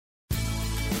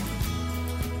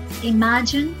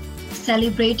Imagine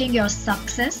celebrating your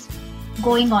success,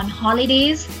 going on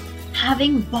holidays,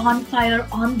 having bonfire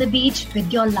on the beach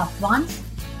with your loved ones.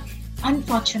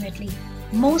 Unfortunately,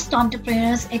 most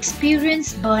entrepreneurs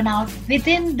experience burnout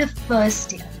within the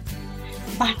first year.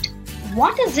 But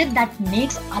what is it that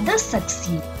makes others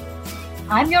succeed?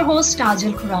 I'm your host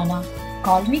Kajal Khurana.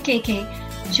 Call me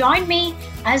KK. Join me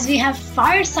as we have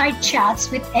fireside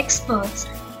chats with experts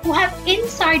who have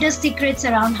insider secrets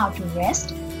around how to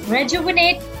rest,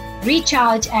 rejuvenate,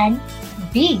 recharge, and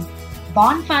be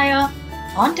bonfire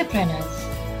entrepreneurs.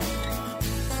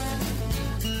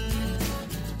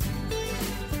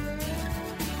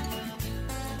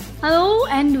 Hello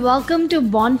and welcome to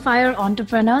Bonfire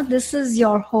Entrepreneur. This is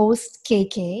your host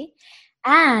KK,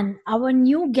 and our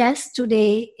new guest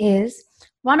today is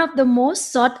one of the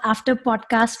most sought after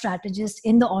podcast strategists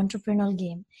in the entrepreneurial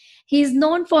game. He is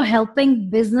known for helping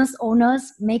business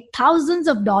owners make thousands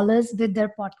of dollars with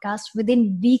their podcast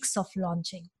within weeks of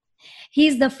launching. He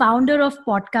is the founder of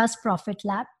Podcast Profit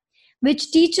Lab,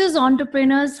 which teaches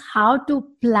entrepreneurs how to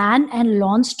plan and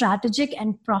launch strategic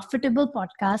and profitable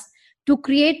podcasts to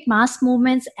create mass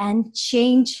movements and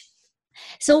change.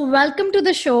 So welcome to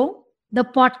the show, the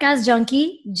podcast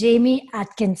junkie, Jamie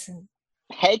Atkinson.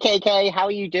 Hey KK, how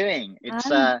are you doing?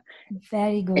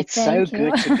 Very good. It's so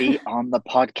good to be on the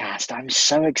podcast. I'm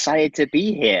so excited to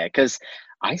be here because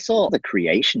I saw the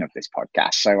creation of this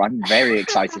podcast. So I'm very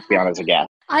excited to be on as a guest.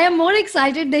 I am more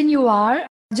excited than you are.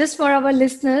 Just for our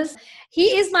listeners, he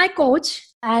is my coach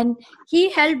and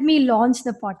he helped me launch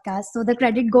the podcast. So the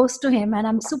credit goes to him, and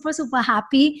I'm super, super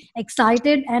happy,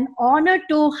 excited, and honored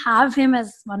to have him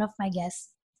as one of my guests.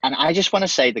 And I just want to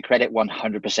say the credit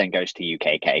 100% goes to you,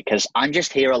 KK, because I'm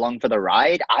just here along for the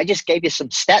ride. I just gave you some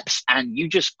steps and you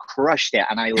just crushed it.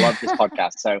 And I love this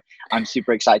podcast. So I'm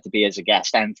super excited to be as a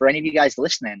guest. And for any of you guys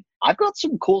listening, I've got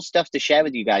some cool stuff to share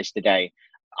with you guys today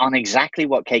on exactly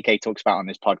what KK talks about on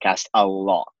this podcast a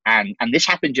lot. And this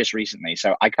happened just recently.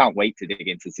 So I can't wait to dig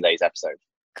into today's episode.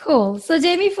 Cool. So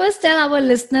Jamie, first tell our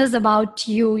listeners about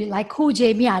you, like who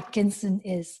Jamie Atkinson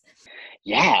is.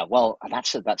 Yeah, well,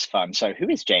 that's fun. So who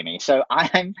is Jamie? So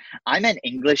I'm an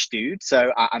English dude.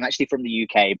 So I'm actually from the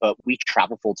UK, but we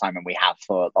travel full time and we have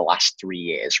for the last 3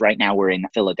 years. Right now we're in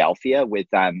Philadelphia with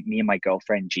me and my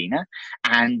girlfriend Gina,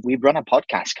 and we run a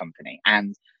podcast company.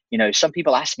 And you know, some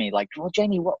people ask me like, well,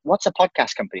 Jamie, what's a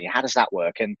podcast company? How does that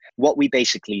work? And what we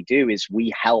basically do is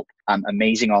we help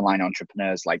amazing online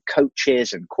entrepreneurs like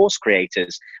coaches and course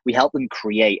creators. We help them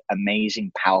create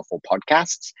amazing, powerful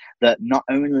podcasts that not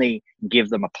only give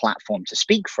them a platform to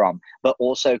speak from, but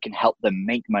also can help them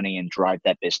make money and drive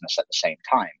their business at the same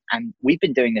time. And we've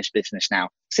been doing this business now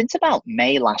since about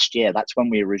May last year. That's when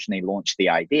we originally launched the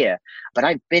idea. But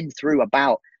I've been through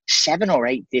about 7 or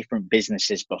 8 different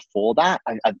businesses before that.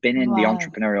 I've been in the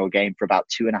entrepreneurial game for about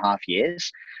 2.5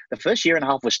 years. The first year and a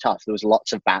half was tough. There was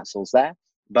lots of battles there.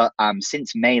 But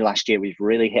since May last year, we've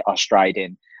really hit our stride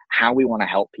in how we want to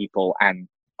help people. And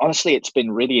honestly, it's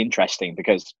been really interesting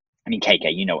because, I mean,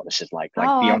 KK, you know what this is like the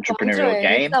entrepreneurial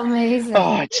game. It's amazing.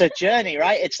 Oh, it's a journey,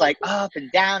 right? It's like up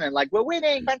and down and like, we're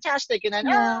winning, fantastic. And then,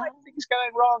 everything's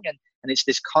going wrong. And it's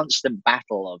this constant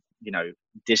battle of, you know,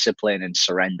 discipline and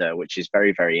surrender, which is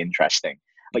very, very interesting.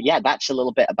 But yeah, that's a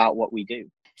little bit about what we do.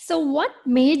 So what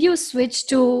made you switch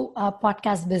to a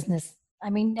podcast business? I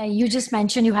mean, you just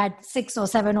mentioned you had 6 or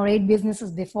 7 or 8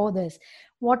 businesses before this.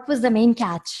 What was the main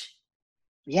catch?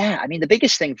 Yeah, I mean, the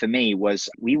biggest thing for me was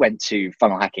we went to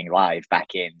Funnel Hacking Live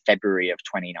back in February of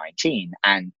 2019.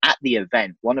 And at the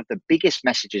event, one of the biggest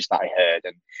messages that I heard,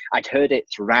 and I'd heard it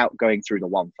throughout going through the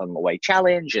One Funnel Away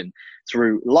Challenge and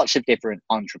through lots of different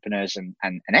entrepreneurs and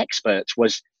experts,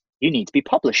 was you need to be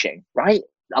publishing, right?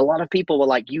 A lot of people were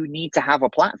like, you need to have a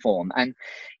platform. And,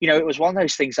 you know, it was one of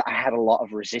those things that I had a lot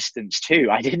of resistance to.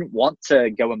 I didn't want to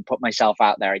go and put myself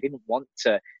out there. I didn't want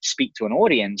to speak to an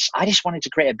audience. I just wanted to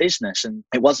create a business. And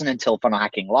it wasn't until Funnel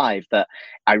Hacking Live that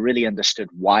I really understood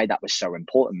why that was so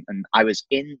important. And I was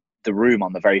in the room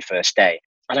on the very first day.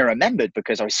 And I remembered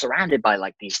because I was surrounded by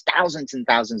like these thousands and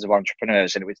thousands of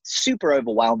entrepreneurs, and it was super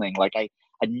overwhelming. Like I'd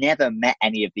never met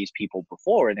any of these people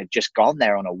before and had just gone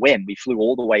there on a whim. We flew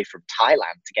all the way from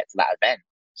Thailand to get to that event.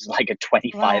 It was like a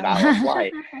 25-hour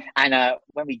flight. And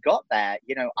when we got there,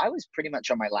 you know, I was pretty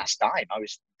much on my last dime. I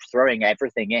was throwing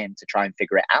everything in to try and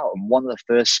figure it out. And one of the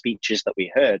first speeches that we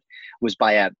heard was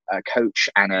by a coach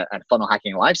and a Funnel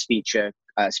Hacking Live speaker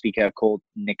called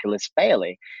Nicholas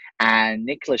Bailey. And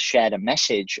Nicholas shared a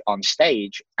message on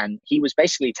stage, and he was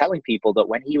basically telling people that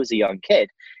when he was a young kid,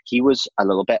 he was a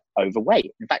little bit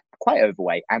overweight, in fact, quite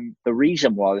overweight. And the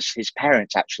reason was his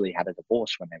parents actually had a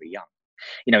divorce when they were young.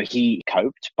 he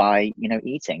coped by,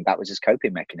 eating. That was his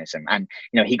coping mechanism. And,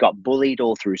 he got bullied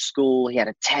all through school. He had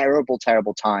a terrible,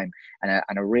 terrible time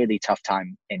and a really tough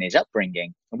time in his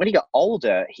upbringing. And when he got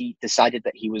older, he decided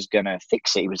that he was going to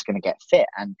fix it. He was going to get fit.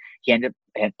 And he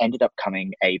ended up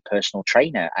becoming a personal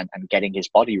trainer and getting his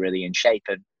body really in shape.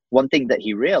 And one thing that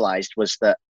he realized was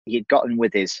that he had gotten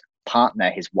with his partner,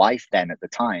 his wife then at the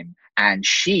time, and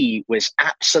she was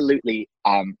absolutely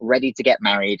ready to get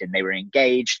married, and they were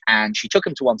engaged. And she took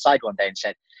him to one side one day and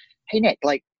said, "Hey, Nick,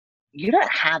 like, you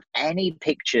don't have any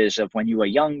pictures of when you were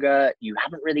younger. You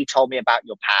haven't really told me about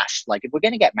your past. Like, if we're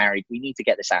going to get married, we need to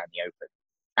get this out in the open."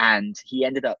 And he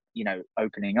ended up,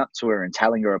 opening up to her and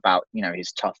telling her about,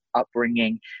 his tough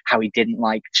upbringing, how he didn't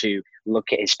like to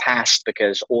look at his past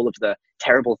because all of the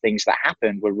terrible things that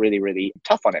happened were really, really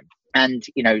tough on him. And,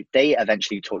 they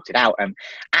eventually talked it out.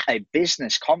 At a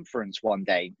business conference one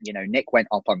day, Nick went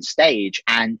up on stage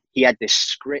and he had this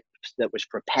script that was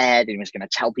prepared and he was going to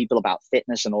tell people about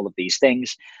fitness and all of these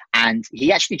things. And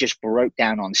he actually just broke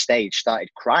down on stage, started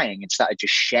crying and started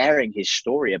just sharing his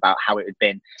story about how it had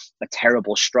been a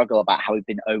terrible struggle, about how he'd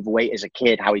been overweight as a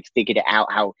kid, how he'd figured it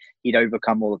out, how he'd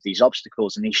overcome all of these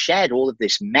obstacles. And he shared all of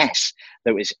this mess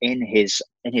that was in his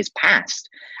past.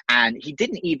 And he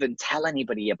didn't even tell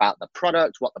anybody about the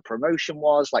product, what the promotion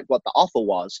was, like what the offer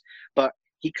was, but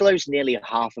he closed nearly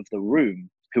half of the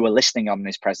room who were listening on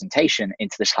this presentation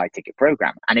into this high ticket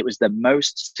program. And it was the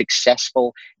most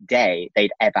successful day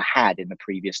they'd ever had in the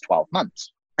previous 12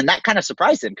 months. And that kind of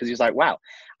surprised him because he was like, wow,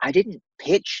 I didn't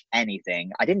pitch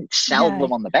anything. I didn't sell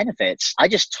them on the benefits. I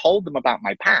just told them about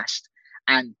my past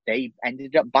and they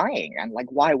ended up buying. And like,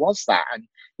 why was that? And,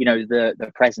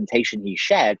 the presentation he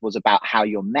shared was about how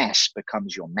your mess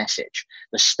becomes your message.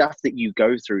 The stuff that you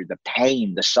go through, the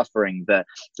pain, the suffering, the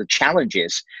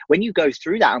challenges, when you go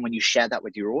through that and when you share that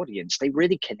with your audience, they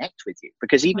really connect with you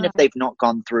because even if they've not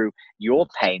gone through your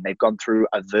pain, they've gone through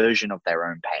a version of their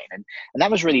own pain. And that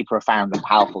was really profound and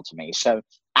powerful to me. So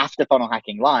after Funnel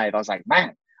Hacking Live, I was like,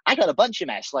 man, I got a bunch of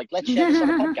mess. Like, let's share this on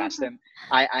a podcast. And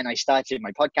I started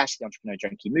my podcast, The Entrepreneur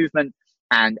Junkie Movement.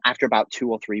 And after about 2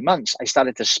 or 3 months, I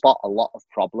started to spot a lot of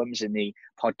problems in the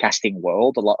podcasting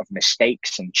world, a lot of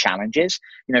mistakes and challenges.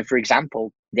 For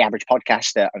example, the average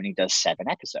podcaster only does 7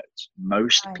 episodes.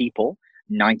 Most people,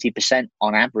 90%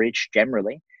 on average,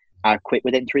 generally, quit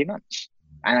within 3 months.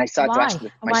 And I started to ask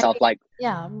myself,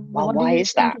 why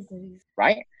is that?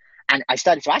 Right? And I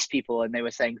started to ask people and they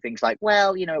were saying things like,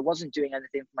 well, it wasn't doing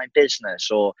anything for my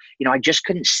business, or, I just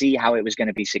couldn't see how it was going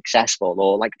to be successful,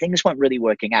 or like things weren't really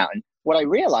working out. And what I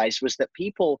realized was that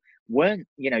people weren't,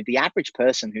 the average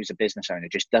person who's a business owner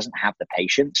just doesn't have the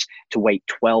patience to wait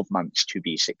 12 months to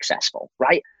be successful,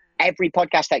 right? Every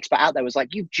podcast expert out there was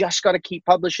like, you've just got to keep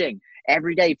publishing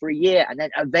every day for a year. And then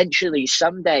eventually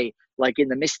someday, like in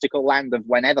the mystical land of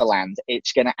Wheneverland,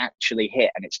 it's going to actually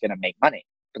hit and it's going to make money.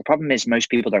 But the problem is most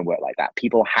people don't work like that.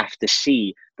 People have to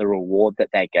see the reward that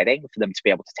they're getting for them to be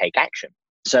able to take action.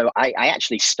 So I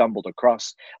actually stumbled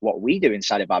across what we do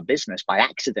inside of our business by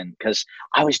accident because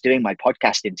I was doing my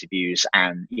podcast interviews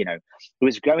and, it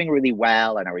was going really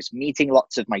well. And I was meeting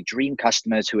lots of my dream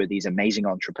customers who are these amazing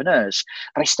entrepreneurs,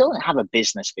 but I still didn't have a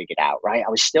business figured out, right? I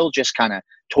was still just kind of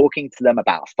talking to them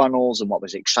about funnels and what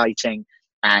was exciting.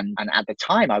 And at the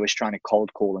time I was trying to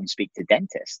cold call and speak to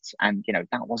dentists and,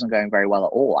 that wasn't going very well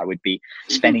at all. I would be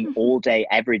spending all day,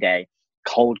 every day,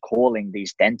 cold calling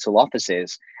these dental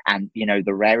offices. And,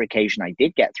 the rare occasion I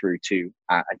did get through to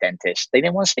a dentist, they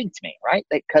didn't want to speak to me, right?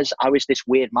 Because I was this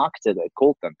weird marketer that had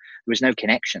called them. There was no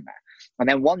connection there. And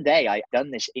then one day I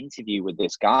done this interview with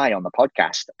this guy on the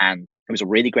podcast and it was a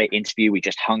really great interview. We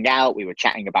just hung out. We were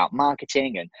chatting about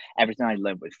marketing and everything I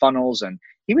learned with funnels. And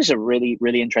he was a really,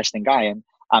 really interesting guy. And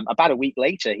about a week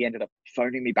later, he ended up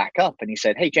phoning me back up and he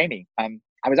said, hey, Jamie,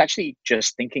 I was actually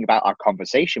just thinking about our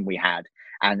conversation we had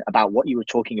and about what you were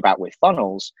talking about with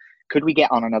funnels. Could we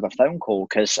get on another phone call?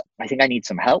 Because I think I need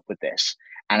some help with this.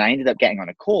 And I ended up getting on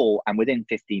a call. And within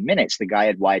 15 minutes, the guy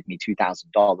had wired me $2,000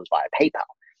 via PayPal.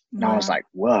 And I was like,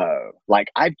 whoa, like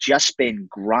I've just been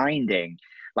grinding,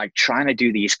 like trying to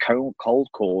do these cold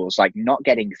calls, like not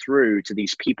getting through to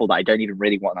these people that I don't even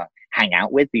really want to hang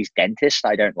out with, these dentists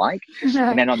I don't like.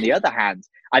 And then on the other hand,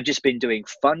 I've just been doing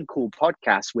fun, cool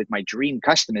podcasts with my dream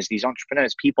customers, these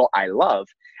entrepreneurs, people I love.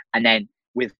 And then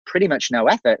with pretty much no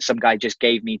effort, some guy just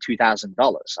gave me $2,000.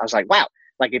 I was like, wow,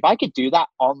 like if I could do that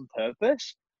on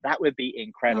purpose, that would be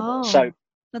incredible. So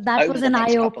that was an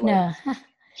eye opener.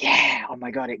 Yeah, oh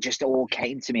my God, it just all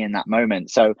came to me in that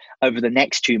moment. So over the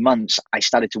next 2 months, I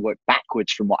started to work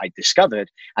backwards from what I discovered.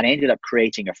 And I ended up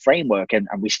creating a framework, and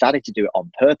we started to do it on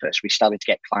purpose. We started to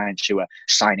get clients who were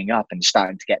signing up and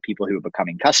starting to get people who were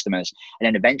becoming customers. And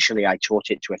then eventually I taught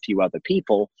it to a few other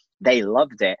people. They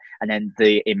loved it. And then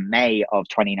in May of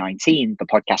 2019, the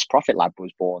Podcast Profit Lab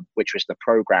was born, which was the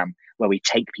program where we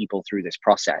take people through this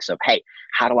process of, hey,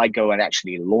 how do I go and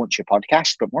actually launch a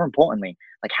podcast? But more importantly,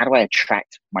 like, how do I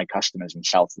attract my customers and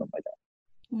sell to them with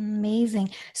it?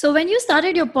 Amazing. So when you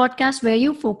started your podcast, were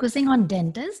you focusing on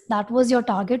dentists? That was your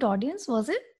target audience, was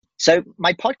it? So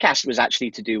my podcast was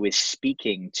actually to do with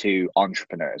speaking to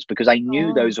entrepreneurs because I knew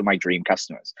Oh, those were my dream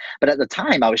customers. But at the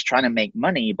time, I was trying to make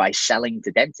money by selling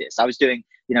to dentists. I was doing,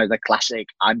 the classic,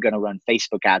 I'm going to run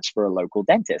Facebook ads for a local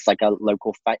dentist, like a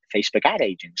local Facebook ad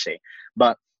agency.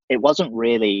 But it wasn't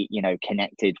really,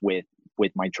 connected with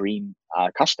my dream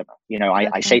customer.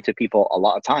 I say okay. to people a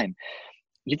lot of time,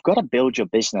 you've got to build your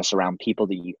business around people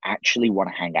that you actually want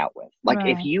to hang out with. Like,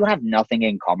 if Right. you have nothing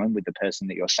in common with the person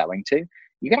that you're selling to,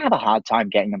 you're going to have a hard time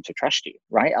getting them to trust you,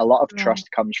 right? A lot of Right.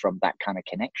 trust comes from that kind of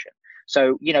connection.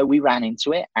 So, we ran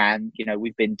into it, and,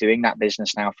 we've been doing that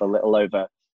business now for a little over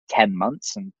 10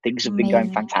 months, and things have been going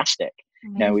Amazing. fantastic.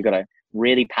 We've got Amazing. a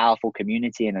really powerful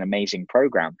community and an amazing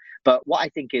program. But what I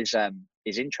think is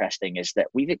interesting is that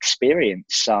we've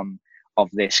experienced some of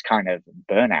this kind of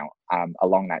burnout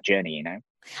along that journey.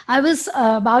 I was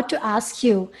about to ask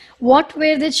you, what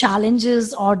were the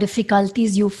challenges or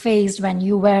difficulties you faced when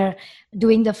you were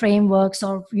doing the frameworks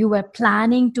or you were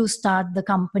planning to start the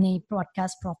company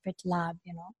Podcast Profit Lab?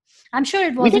 I'm sure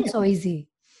it We wasn't didn't so easy.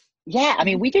 Yeah, I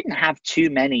mean, we didn't have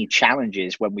too many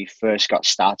challenges when we first got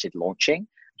started launching,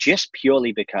 just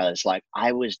purely because, like,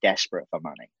 I was desperate for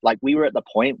money. Like, we were at the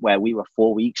point where we were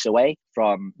 4 weeks away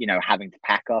from, having to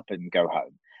pack up and go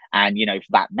home. And,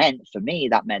 that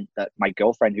meant that my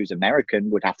girlfriend, who's American,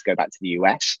 would have to go back to the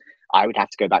US. I would have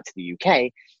to go back to the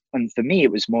UK. And for me,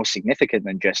 it was more significant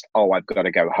than just, oh, I've got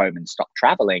to go home and stop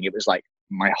traveling. It was like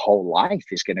my whole life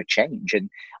is going to change. And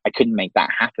I couldn't make that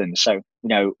happen. So,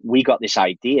 we got this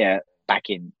idea back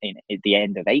in at the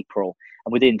end of April.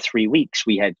 And within 3 weeks,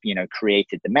 we had,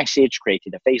 created the message,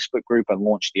 created a Facebook group, and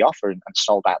launched the offer, and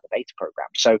sold out the beta program.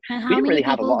 So And we how didn't many really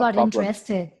have a people lot of got problem.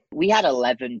 interested? We had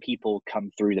 11 people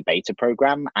come through the beta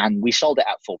program, and we sold it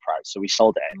at full price. So we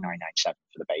sold it at Mm. 997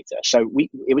 for the beta. So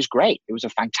it was great. It was a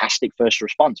fantastic first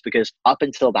response because up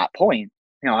until that point,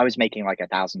 I was making like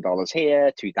 $1,000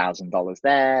 here, $2,000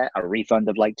 there. A refund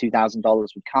of like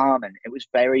 $2,000 would come, and it was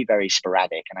very, very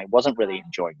sporadic, and I wasn't really Right.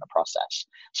 enjoying the process.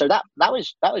 So that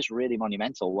was really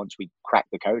monumental once we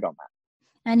cracked the code on that.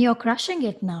 And you're crushing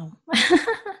it now.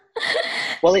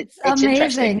 Well, It's it's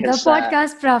interesting amazing. The because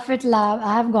Podcast Profit Lab,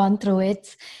 I have gone through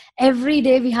it. Every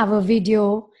day we have a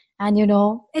video, and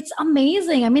it's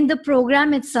amazing. I mean, the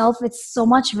program itself, it's so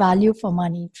much value for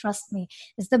money. Trust me.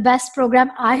 It's the best program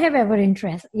I have ever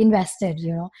invested.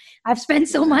 I've spent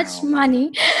so much wow.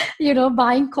 money,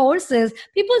 buying courses.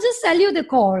 People just sell you the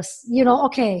course,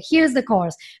 okay, here's the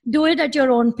course, do it at your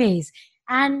own pace.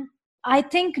 And I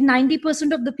think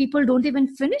 90% of the people don't even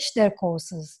finish their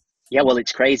courses. Yeah, well,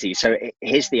 it's crazy. So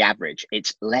here's the average.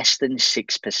 It's less than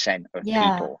 6% of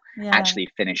Yeah, people yeah, actually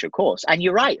finish a course. And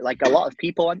you're right. Like, a lot of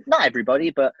people, and not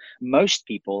everybody, but most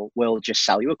people will just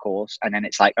sell you a course, and then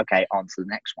it's like, okay, on to the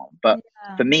next one. But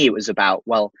yeah. for me, it was about,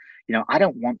 well, I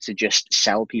don't want to just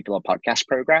sell people a podcast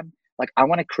program. Like, I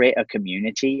want to create a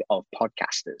community of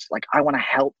podcasters. Like, I want to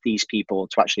help these people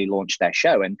to actually launch their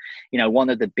show. And, one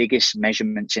of the biggest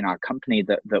measurements in our company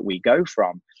that we go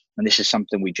from, and this is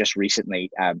something we just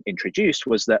recently introduced,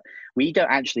 was that we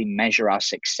don't actually measure our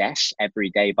success every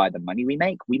day by the money we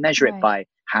make. We measure it Right. by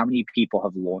how many people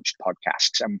have launched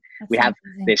podcasts. And we That's have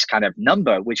amazing. this kind of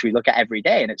number, which we look at every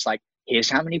day. And it's like, here's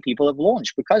how many people have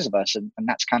launched because of us. And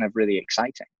that's kind of really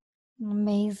exciting.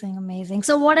 Amazing, amazing.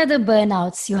 So what are the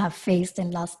burnouts you have faced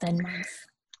in last 10 months?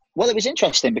 Well, it was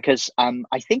interesting because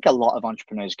I think a lot of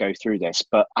entrepreneurs go through this,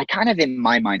 but I kind of, in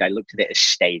my mind, I looked at it as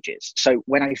stages. So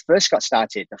when I first got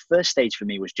started, the first stage for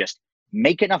me was just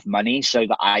make enough money so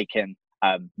that I can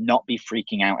not be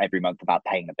freaking out every month about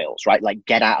paying the bills, right? Like,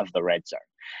 get out of the red zone.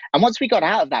 And once we got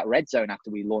out of that red zone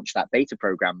after we launched that beta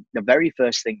program, the very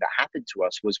first thing that happened to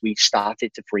us was we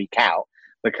started to freak out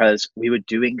because we were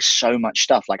doing so much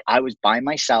stuff. Like, I was by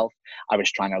myself. I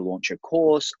was trying to launch a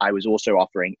course. I was also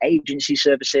offering agency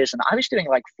services, and I was doing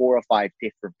like 4 or 5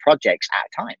 different projects at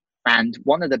a time. And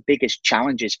one of the biggest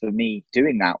challenges for me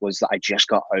doing that was that I just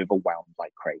got overwhelmed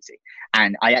like crazy.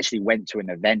 And I actually went to an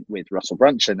event with Russell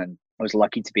Brunson, and I was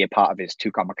lucky to be a part of his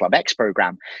Two Comma Club X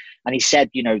program. And he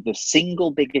said, the single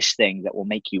biggest thing that will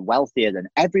make you wealthier than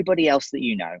everybody else that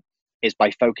you know is by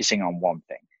focusing on one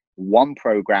thing, one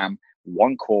program,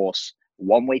 one course,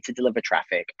 one way to deliver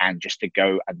traffic, and just to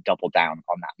go and double down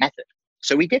on that method.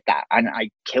 So we did that, and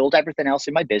I killed everything else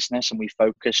in my business, and we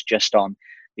focused just on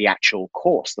the actual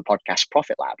course, the Podcast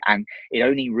Profit Lab. And it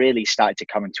only really started to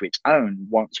come into its own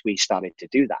once we started to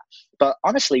do that. But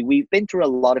honestly, we've been through a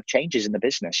lot of changes in the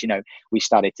business. We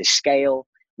started to scale.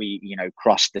 We,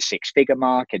 crossed the 6-figure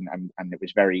mark, and it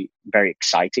was very, very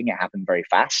exciting. It happened very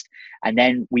fast. And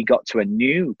then we got to a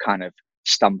new kind of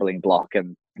stumbling block.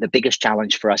 And the biggest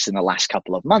challenge for us in the last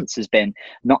couple of months has been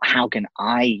not how can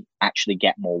I actually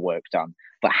get more work done,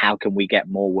 but how can we get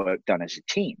more work done as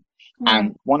a team?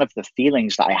 And one of the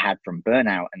feelings that I had from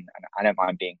burnout, and I don't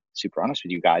mind being super honest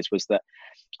with you guys, was that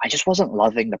I just wasn't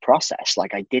loving the process.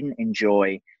 Like, I didn't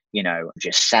enjoy,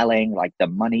 just selling. Like, the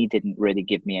money didn't really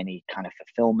give me any kind of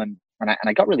fulfillment. And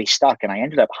I got really stuck, and I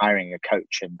ended up hiring a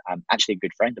coach, and actually a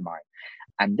good friend of mine.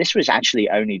 And this was actually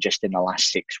only just in the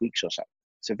last 6 weeks or so.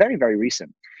 So very, very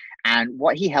recent. And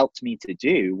what he helped me to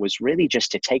do was really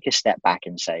just to take a step back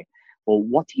and say, well,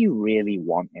 what do you really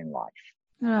want in life?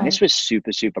 Right. And this was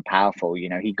super, super powerful.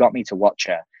 He got me to watch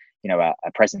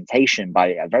a presentation by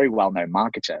a very well-known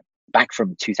marketer back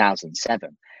from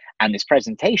 2007. And this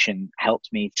presentation helped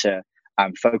me to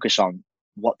focus on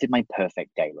what did my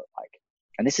perfect day look like?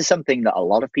 And this is something that a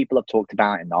lot of people have talked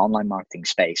about in the online marketing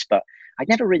space, but I'd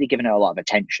never really given it a lot of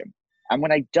attention. And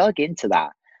when I dug into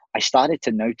that, I started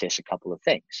to notice a couple of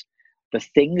things. The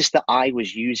things that I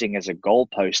was using as a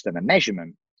goalpost and a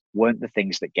measurement weren't the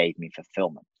things that gave me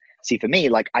fulfillment. See, for me,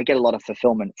 like, I get a lot of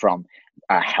fulfillment from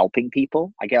helping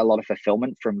people. I get a lot of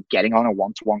fulfillment from getting on a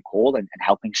one-to-one call and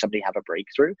helping somebody have a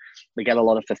breakthrough. We get a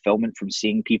lot of fulfillment from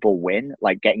seeing people win,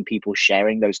 like getting people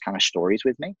sharing those kind of stories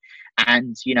with me.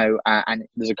 And, and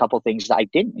there's a couple of things that I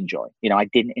didn't enjoy. I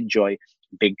didn't enjoy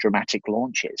big dramatic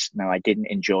launches. I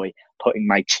didn't enjoy putting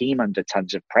my team under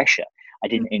tons of pressure. I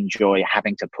didn't enjoy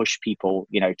having to push people,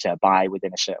 to buy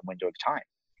within a certain window of time.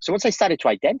 So once I started to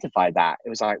identify that, it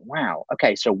was like, wow,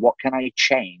 okay, so what can I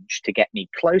change to get me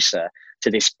closer to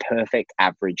this perfect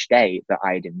average day that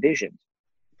I had envisioned?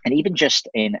 And even just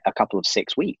in a couple of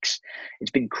 6 weeks, it's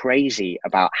been crazy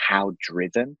about how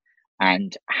driven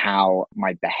and how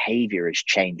my behavior has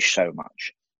changed so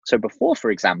much. So before,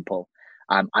 for example,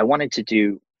 I wanted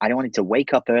to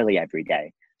wake up early every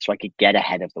day so I could get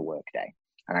ahead of the workday.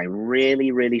 And I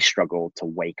really, really struggled to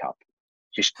wake up.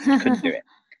 Just couldn't do it.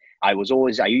 I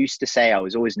used to say I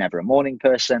was always never a morning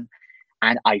person.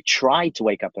 And I tried to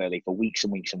wake up early for weeks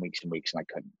and weeks and weeks and weeks, and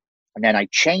I couldn't. And then I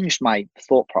changed my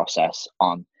thought process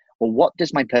on, well, what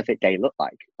does my perfect day look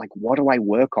like? Like, what do I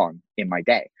work on in my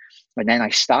day? And then I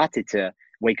started to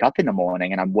wake up in the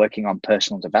morning and I'm working on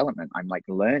personal development. I'm like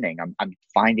learning, I'm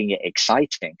finding it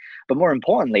exciting. But more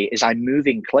importantly is I'm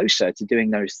moving closer to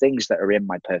doing those things that are in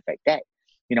my perfect day.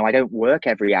 I don't work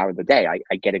every hour of the day.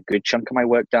 I get a good chunk of my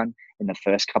work done in the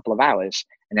first couple of hours.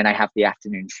 And then I have the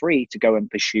afternoon free to go and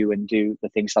pursue and do the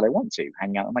things that I want to,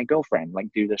 hang out with my girlfriend, like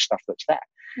do the stuff that's there.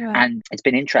 Right. And it's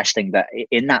been interesting that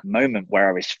in that moment where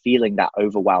I was feeling that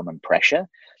overwhelm and pressure,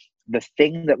 the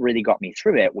thing that really got me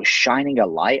through it was shining a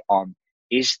light on,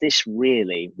 is this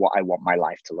really what I want my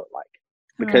life to look like?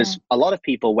 Because a lot of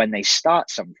people, when they start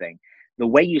something, the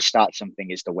way you start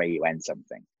something is the way you end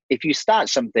something. If you start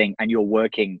something and you're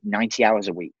working 90 hours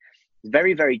a week, it's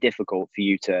very, very difficult for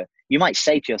you might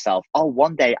say to yourself, oh,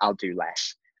 one day I'll do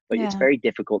less, but it's very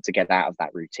difficult to get out of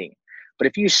that routine. But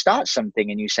if you start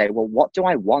something and you say, well, what do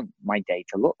I want my day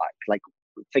to look like? Like,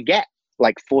 forget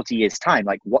like 40 years time.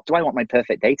 Like, what do I want my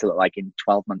perfect day to look like in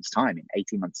 12 months time, in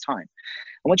 18 months time?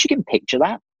 And once you can picture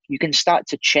that, you can start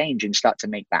to change and start to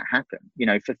make that happen.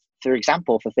 For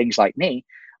example, for things like me,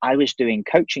 I was doing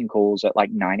coaching calls at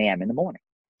like 9 a.m. in the morning.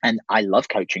 And I love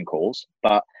coaching calls,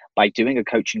 but by doing a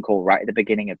coaching call right at the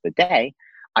beginning of the day,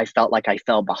 I felt like I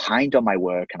fell behind on my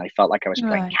work and I felt like I was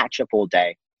playing catch up all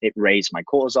day. It raised my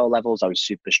cortisol levels. I was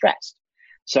super stressed.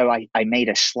 So I made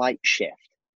a slight shift.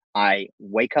 I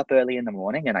wake up early in the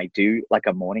morning and I do like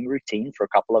a morning routine for a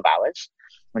couple of hours.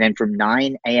 And then from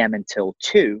 9 a.m. until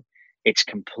 2, it's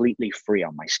completely free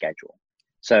on my schedule.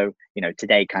 So,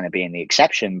 today kind of being the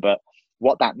exception, but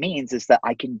what that means is that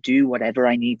I can do whatever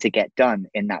I need to get done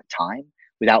in that time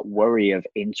without worry of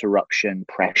interruption,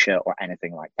 pressure, or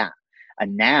anything like that.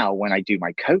 And now when I do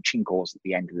my coaching calls at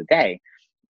the end of the day,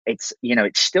 it's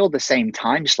still the same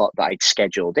time slot that I'd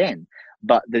scheduled in,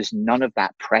 but there's none of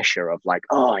that pressure of like,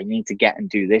 oh, I need to get and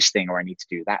do this thing or I need to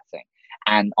do that thing.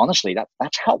 And honestly,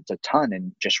 that's helped a ton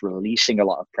in just releasing a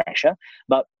lot of pressure.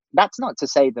 But that's not to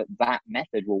say that that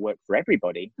method will work for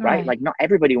everybody, right? Right. Like not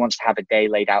everybody wants to have a day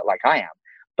laid out like I am.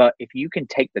 But if you can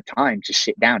take the time to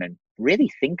sit down and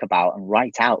really think about and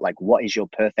write out like what is your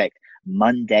perfect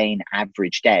mundane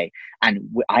average day, and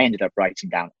I ended up writing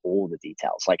down all the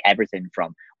details, like everything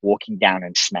from walking down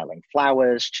and smelling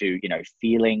flowers to,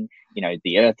 feeling,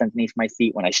 the earth underneath my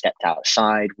feet when I stepped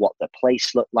outside, what the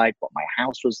place looked like, what my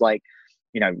house was like,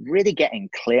 really getting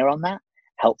clear on that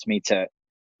helped me to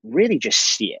really just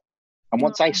see it. And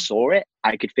once I saw it,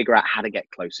 I could figure out how to get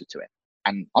closer to it.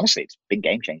 And honestly, it's been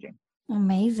game changing.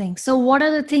 Amazing. So, what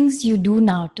are the things you do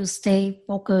now to stay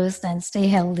focused and stay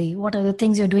healthy? What are the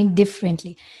things you're doing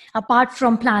differently? Apart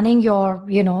from planning your,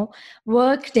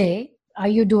 work day, are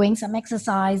you doing some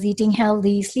exercise, eating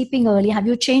healthy, sleeping early? Have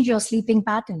you changed your sleeping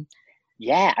pattern?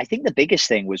 Yeah, I think the biggest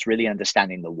thing was really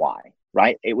understanding the why,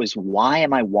 right? It was, why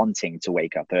am I wanting to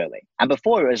wake up early? And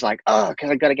before it was like, oh,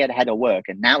 because I got to get ahead of work.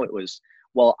 And now it was,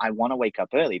 well, I want to wake up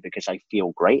early because I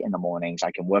feel great in the mornings.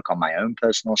 I can work on my own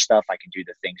personal stuff. I can do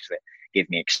the things that give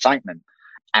me excitement.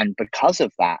 And because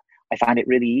of that, I find it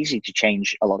really easy to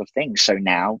change a lot of things. So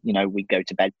now, we go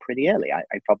to bed pretty early. I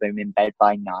probably am in bed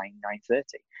by 9:30.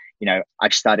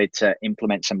 I've started to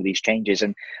implement some of these changes.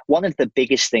 And one of the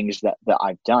biggest things that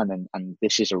I've done, and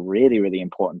this is a really, really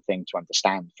important thing to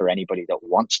understand for anybody that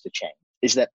wants to change,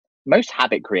 is that most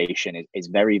habit creation is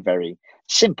very, very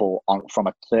simple from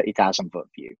a 30,000 foot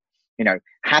view.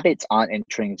 Habits aren't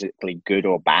intrinsically good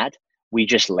or bad. We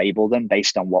just label them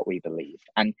based on what we believe.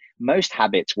 And most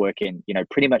habits work in,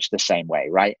 pretty much the same way,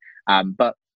 right?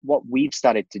 But what we've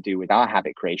started to do with our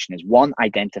habit creation is, one,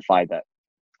 identify that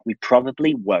we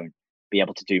probably won't be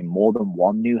able to do more than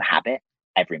one new habit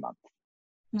every month.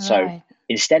 So Right.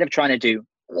 instead of trying to do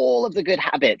all of the good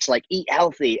habits, like eat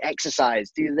healthy, exercise,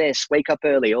 do this, wake up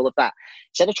early, all of that,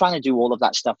 instead of trying to do all of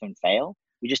that stuff and fail,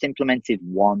 we just implemented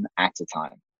one at a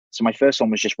time. So my first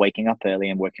one was just waking up early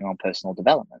and working on personal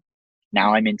development.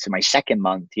 Now I'm into my second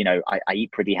month. I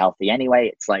eat pretty healthy anyway.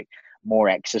 It's like more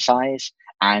exercise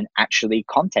and actually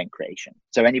content creation.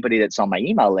 So anybody that's on my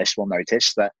email list will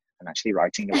notice that I'm actually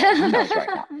writing a lot of emails right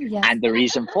now. Yes. And the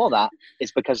reason for that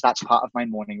is because that's part of my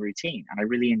morning routine and I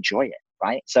really enjoy it,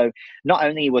 right? So not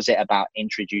only was it about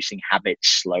introducing habits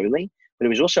slowly, but it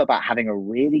was also about having a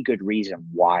really good reason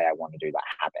why I want to do that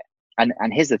habit.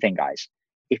 And here's the thing, guys.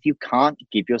 If you can't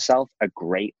give yourself a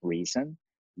great reason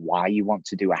why you want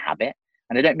to do a habit,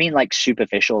 and I don't mean like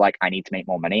superficial, like I need to make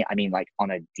more money. I mean like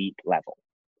on a deep level,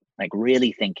 like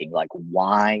really thinking like,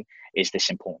 why is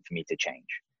this important for me to change?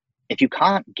 If you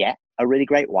can't get a really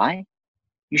great why,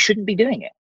 you shouldn't be doing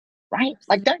it, right?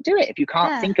 Like don't do it if you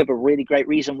can't Yeah. think of a really great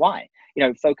reason why.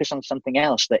 Focus on something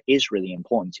else that is really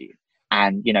important to you.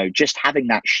 And, just having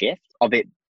that shift of it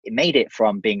made it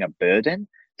from being a burden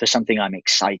to something I'm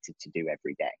excited to do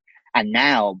every day. And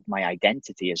now my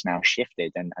identity has now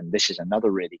shifted. And this is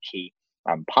another really key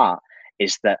part,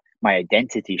 is that my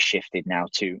identity shifted now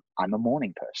to, I'm a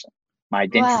morning person. My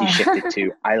identity Wow. shifted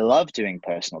to, I love doing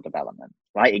personal development,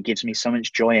 right? It gives me so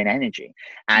much joy and energy.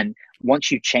 And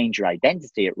once you change your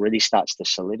identity, it really starts to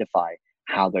solidify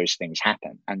how those things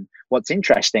happen. And what's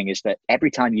interesting is that every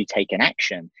time you take an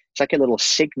action, it's like a little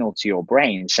signal to your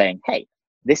brain saying, hey,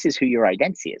 this is who your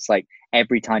identity is. Like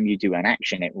every time you do an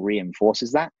action, it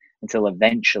reinforces that until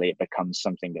eventually it becomes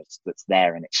something that's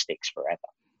there and it sticks forever.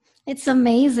 It's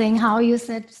amazing how you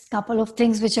said a couple of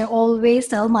things which I always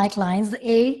tell my clients.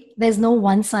 There's no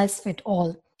one size fit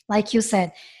all. Like you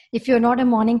said, if you're not a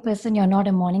morning person, you're not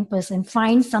a morning person.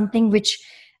 Find something which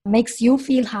makes you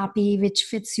feel happy, which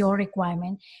fits your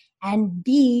requirement. And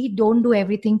B, don't do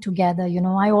everything together.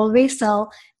 I always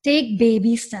tell, take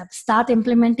baby steps, start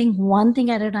implementing one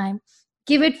thing at a time,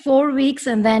 give it 4 weeks,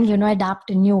 and then, adapt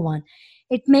a new one.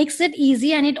 It makes it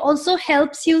easy and it also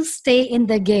helps you stay in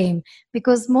the game,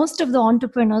 because most of the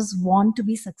entrepreneurs want to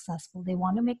be successful. They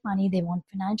want to make money, they want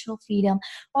financial freedom,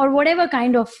 or whatever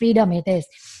kind of freedom it is.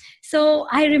 So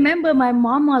I remember my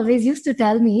mom always used to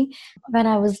tell me when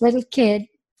I was a little kid.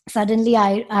 Suddenly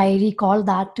I recall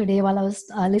that today while I was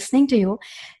listening to you.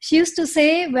 She used to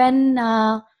say, when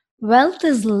wealth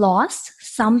is lost,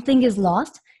 something is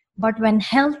lost, but when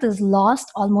health is lost,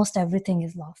 almost everything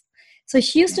is lost. So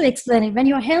she used to explain it. When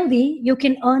you're healthy, you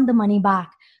can earn the money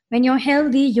back. When you're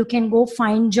healthy, you can go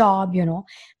find job.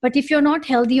 But if you're not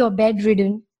healthy or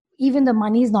bedridden, even the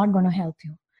money is not going to help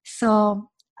you. So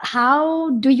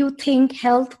how do you think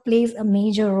health plays a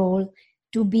major role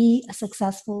to be a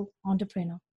successful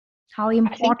entrepreneur? How I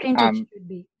think important it should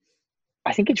be?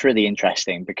 I think it's really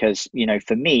interesting because,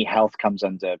 for me, health comes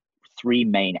under three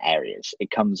main areas.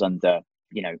 It comes under,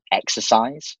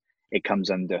 exercise, it comes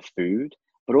under food,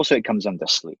 but also it comes under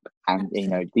sleep. And,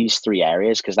 Absolutely. these three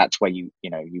areas, because that's where you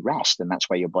rest and that's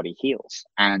where your body heals.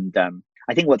 And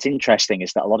I think what's interesting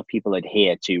is that a lot of people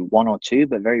adhere to one or two,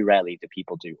 but very rarely do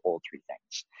people do all three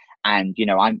things. And,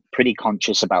 I'm pretty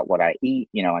conscious about what I eat.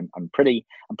 I'm pretty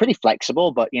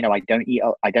flexible, but I don't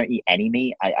eat any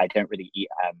meat. I don't really eat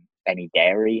any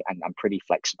dairy, and I'm pretty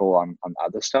flexible on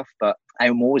other stuff. But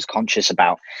I'm always conscious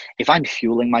about, if I'm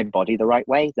fueling my body the right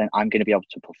way, then I'm going to be able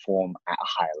to perform at a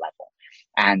higher level.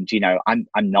 And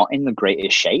I'm not in the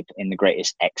greatest shape, in the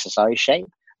greatest exercise shape,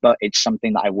 but it's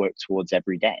something that I work towards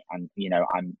every day. And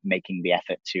I'm making the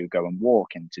effort to go and walk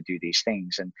and to do these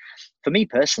things. And for me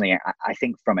personally, I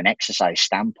think from an exercise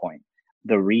standpoint,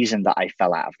 the reason that I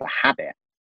fell out of the habit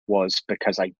was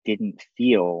because I didn't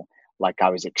feel like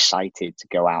I was excited to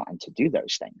go out and to do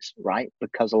those things, right?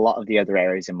 Because a lot of the other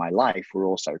areas in my life were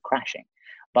also crashing.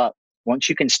 But once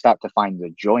you can start to find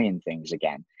the joy in things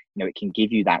again, it can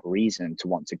give you that reason to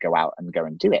want to go out and go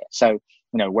and do it. So,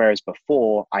 whereas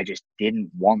before I just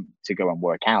didn't want to go and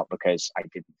work out because I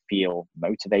didn't feel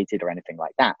motivated or anything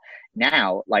like that.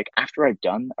 Now, like after I've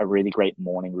done a really great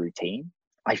morning routine,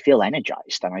 I feel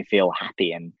energized and I feel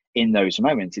happy. And in those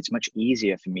moments, it's much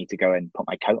easier for me to go and put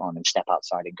my coat on and step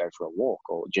outside and go for a walk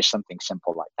or just something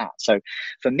simple like that. So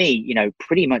for me,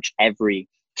 pretty much every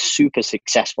super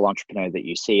successful entrepreneur that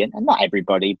you see, and not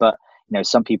everybody, but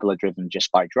some people are driven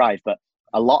just by drive, but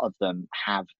a lot of them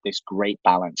have this great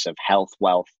balance of health,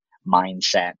 wealth,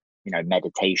 mindset,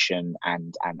 meditation,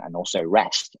 and also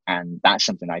rest. And that's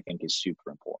something I think is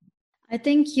super important. I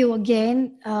think you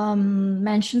again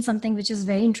mentioned something which is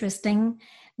very interesting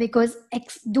because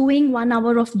doing 1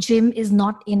 hour of gym is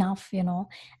not enough,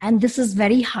 and this is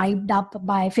very hyped up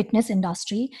by fitness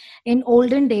industry. In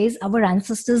olden days, our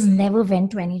ancestors never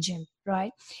went to any gym,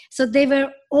 right? So they were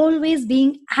always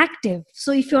being active.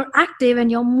 So if you're active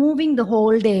and you're moving the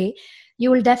whole day,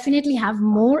 you will definitely have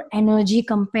more energy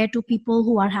compared to people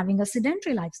who are having a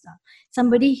sedentary lifestyle.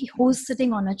 Somebody who's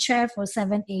sitting on a chair for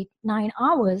 7, 8, 9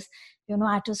 hours,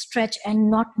 at a stretch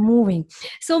and not moving.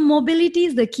 So mobility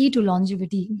is the key to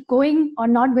longevity. Going or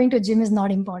not going to gym is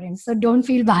not important. So don't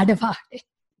feel bad about it.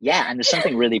 Yeah, and there's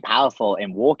something really powerful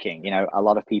in walking. A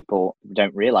lot of people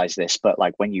don't realize this, but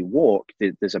like when you walk,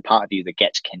 there's a part of you that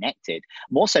gets connected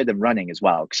more so than running as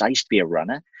well. Because I used to be a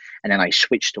runner and then I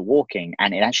switched to walking,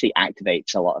 and it actually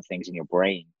activates a lot of things in your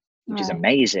brain, which is Right.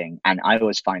 amazing. And I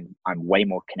always find I'm way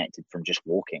more connected from just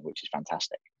walking, which is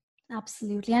fantastic.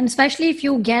 Absolutely. And especially if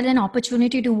you get an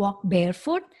opportunity to walk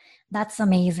barefoot, that's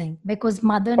amazing because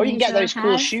Mother Or you can get Nature those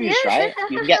cool has. shoes, right?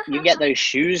 You can get those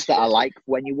shoes that are like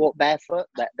when you walk barefoot.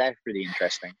 They're pretty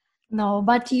interesting. No,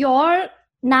 but your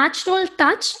natural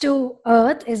touch to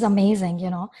earth is amazing,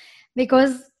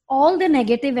 because all the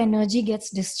negative energy gets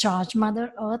discharged.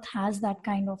 Mother Earth has that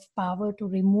kind of power to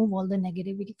remove all the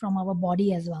negativity from our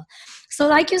body as well. So,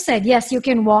 like you said, yes, you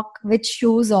can walk with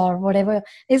shoes or whatever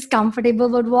is comfortable,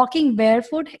 but walking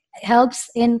barefoot helps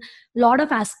in a lot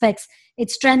of aspects.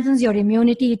 It strengthens your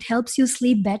immunity, it helps you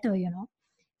sleep better,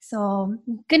 So,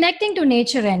 connecting to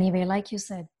nature anyway, like you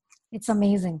said, it's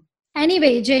amazing.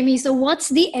 Anyway, Jamie, so what's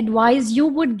the advice you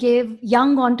would give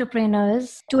young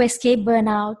entrepreneurs to escape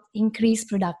burnout, increase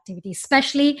productivity,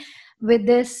 especially with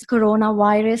this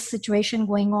coronavirus situation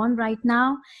going on right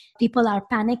now? People are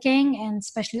panicking, and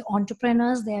especially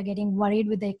entrepreneurs, they are getting worried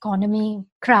with the economy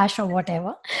crash or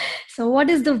whatever. So, what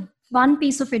is the one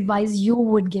piece of advice you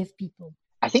would give people?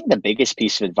 I think the biggest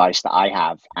piece of advice that I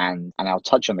have, and I'll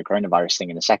touch on the coronavirus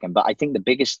thing in a second, but I think the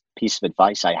biggest piece of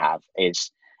advice I have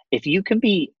is, if you can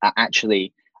be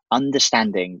actually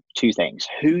understanding two things: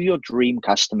 who your dream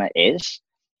customer is,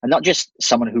 and not just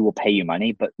someone who will pay you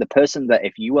money, but the person that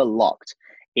if you were locked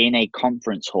in a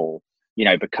conference hall,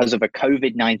 because of a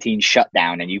COVID-19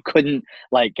 shutdown and you couldn't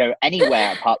like go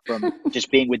anywhere apart from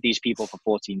just being with these people for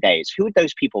 14 days, who would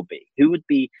those people be? Who would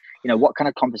be, what kind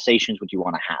of conversations would you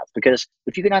want to have? Because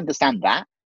if you can understand that,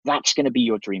 that's going to be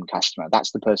your dream customer.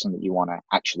 That's the person that you want to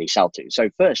actually sell to. So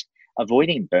first,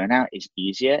 avoiding burnout is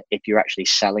easier if you're actually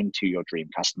selling to your dream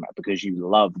customer because you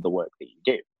love the work that you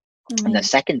do. And the Amazing.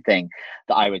 second thing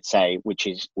that I would say, which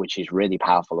is really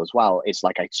powerful as well, is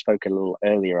like I spoke a little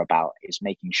earlier about, is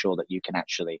making sure that you can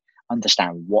actually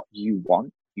understand what you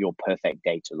want your perfect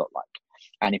day to look like.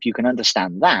 And if you can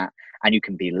understand that and you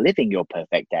can be living your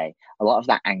perfect day, a lot of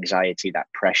that anxiety, that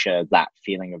pressure, that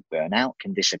feeling of burnout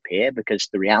can disappear, because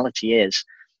the reality is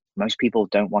most people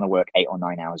don't want to work 8 or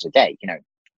 9 hours a day.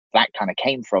 that kind of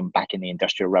came from back in the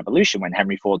Industrial Revolution when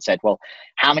Henry Ford said, well,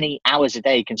 how many hours a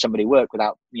day can somebody work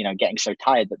without, getting so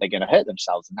tired that they're going to hurt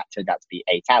themselves? And that turned out to be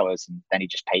 8 hours. And then he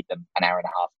just paid them an hour and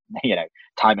a half,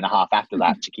 time and a half after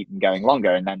that to keep them going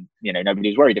longer. And then,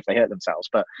 nobody's worried if they hurt themselves.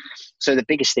 But so the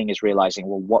biggest thing is realizing,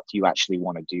 well, what do you actually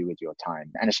want to do with your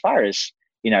time? And as far as,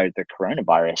 the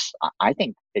coronavirus, I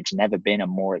think it's never been a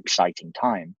more exciting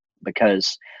time,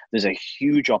 because there's a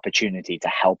huge opportunity to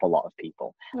help a lot of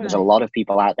people. Right. There's a lot of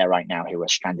people out there right now who are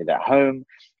stranded at home,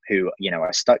 who,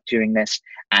 are stuck doing this.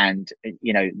 And,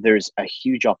 there's a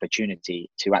huge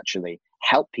opportunity to actually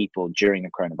help people during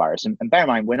the coronavirus. And bear in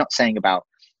mind, we're not saying about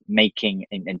making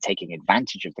and taking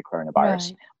advantage of the coronavirus.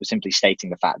 Right. We're simply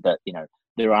stating the fact that,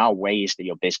 there are ways that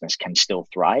your business can still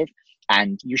thrive.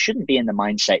 And you shouldn't be in the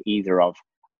mindset either of,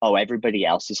 oh, everybody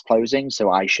else is closing, so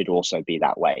I should also be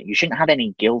that way. You shouldn't have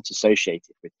any guilt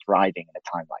associated with thriving in a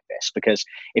time like this, because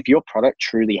if your product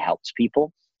truly helps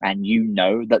people and you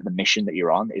know that the mission that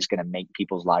you're on is going to make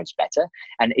people's lives better,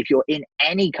 and if you're in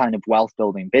any kind of wealth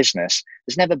building business,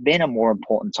 there's never been a more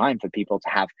important time for people to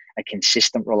have a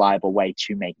consistent, reliable way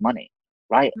to make money,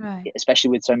 right? Especially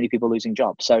with so many people losing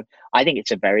jobs. So I think it's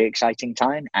a very exciting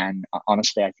time. And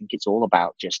honestly, I think it's all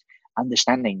about just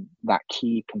understanding that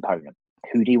key component.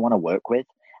 Who do you want to work with,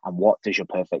 and what does your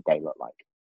perfect day look like?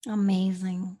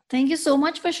 Amazing. Thank you so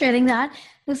much for sharing that.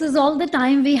 This is all the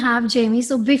time we have, Jamie.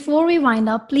 So before we wind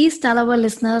up, please tell our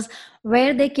listeners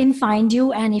where they can find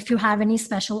you and if you have any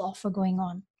special offer going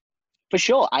on. For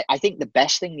sure. I think the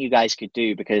best thing you guys could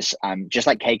do, because just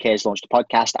like KK has launched a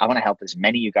podcast, I want to help as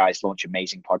many of you guys launch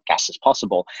amazing podcasts as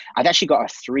possible. I've actually got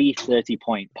a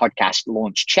 330-point podcast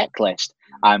launch checklist,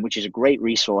 which is a great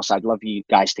resource. I'd love you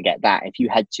guys to get that. If you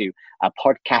head to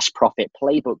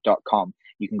podcastprofitplaybook.com,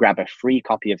 you can grab a free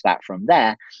copy of that from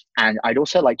there. And I'd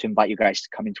also like to invite you guys to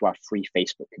come into our free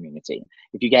Facebook community.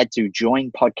 If you get to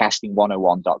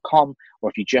joinpodcasting101.com, or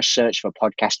if you just search for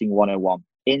Podcasting 101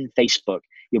 in Facebook,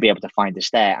 you'll be able to find us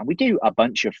there. And we do a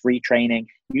bunch of free training,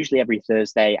 usually every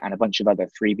Thursday, and a bunch of other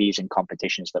freebies and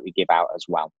competitions that we give out as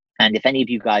well. And if any of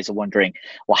you guys are wondering,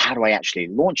 well, how do I actually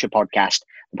launch a podcast?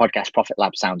 The Podcast Profit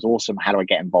Lab sounds awesome. How do I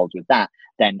get involved with that?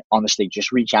 Then honestly,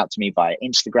 just reach out to me via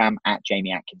Instagram at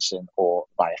Jamie Atkinson, or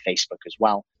via Facebook as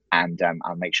well. And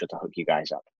I'll make sure to hook you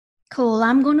guys up. Cool.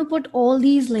 I'm going to put all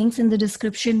these links in the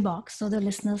description box so the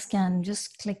listeners can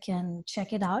just click and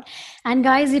check it out. And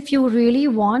guys, if you really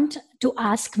want to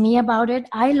ask me about it,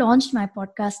 I launched my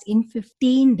podcast in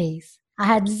 15 days. I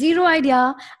had zero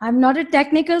idea. I'm not a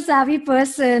technical savvy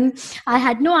person. I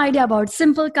had no idea about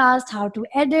Simplecast, how to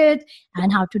edit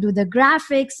and how to do the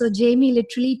graphics. So Jamie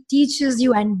literally teaches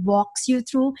you and walks you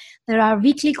through. There are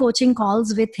weekly coaching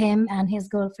calls with him and his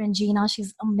girlfriend, Gina.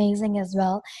 She's amazing as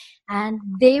well. And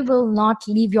they will not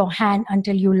leave your hand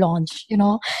until you launch.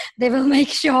 They will make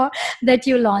sure that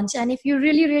you launch. And if you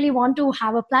really, really want to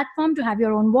have a platform to have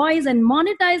your own voice and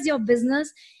monetize your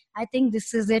business, I think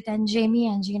this is it. And Jamie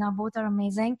and Gina both are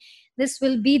amazing. This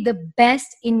will be the best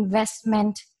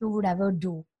investment you would ever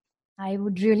do. I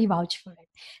would really vouch for it.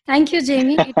 Thank you,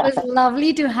 Jamie. It was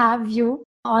lovely to have you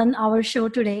on our show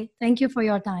today. Thank you for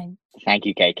your time. Thank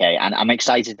you, KK. And I'm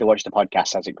excited to watch the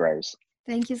podcast as it grows.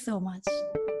 Thank you so much.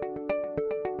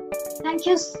 Thank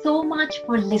you so much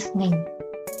for listening.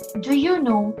 Do you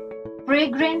know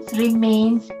fragrance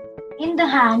remains in the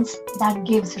hands that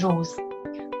gives rose?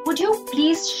 Would you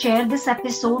please share this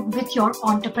episode with your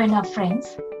entrepreneur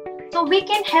friends so we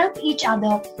can help each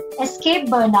other escape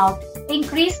burnout,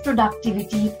 increase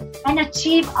productivity, and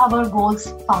achieve our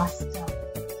goals faster?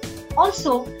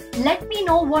 Also, let me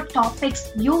know what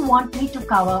topics you want me to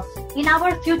cover in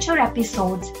our future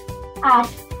episodes at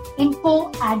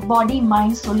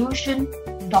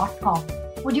info@bodymindsolution.com.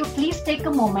 Would you please take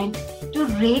a moment to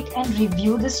rate and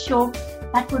review this show?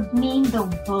 That would mean the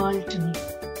world to me.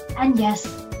 And yes,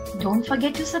 don't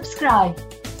forget to subscribe.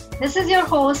 This is your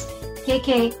host,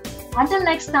 KK. Until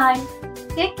next time,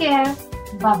 take care.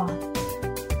 Bye-bye.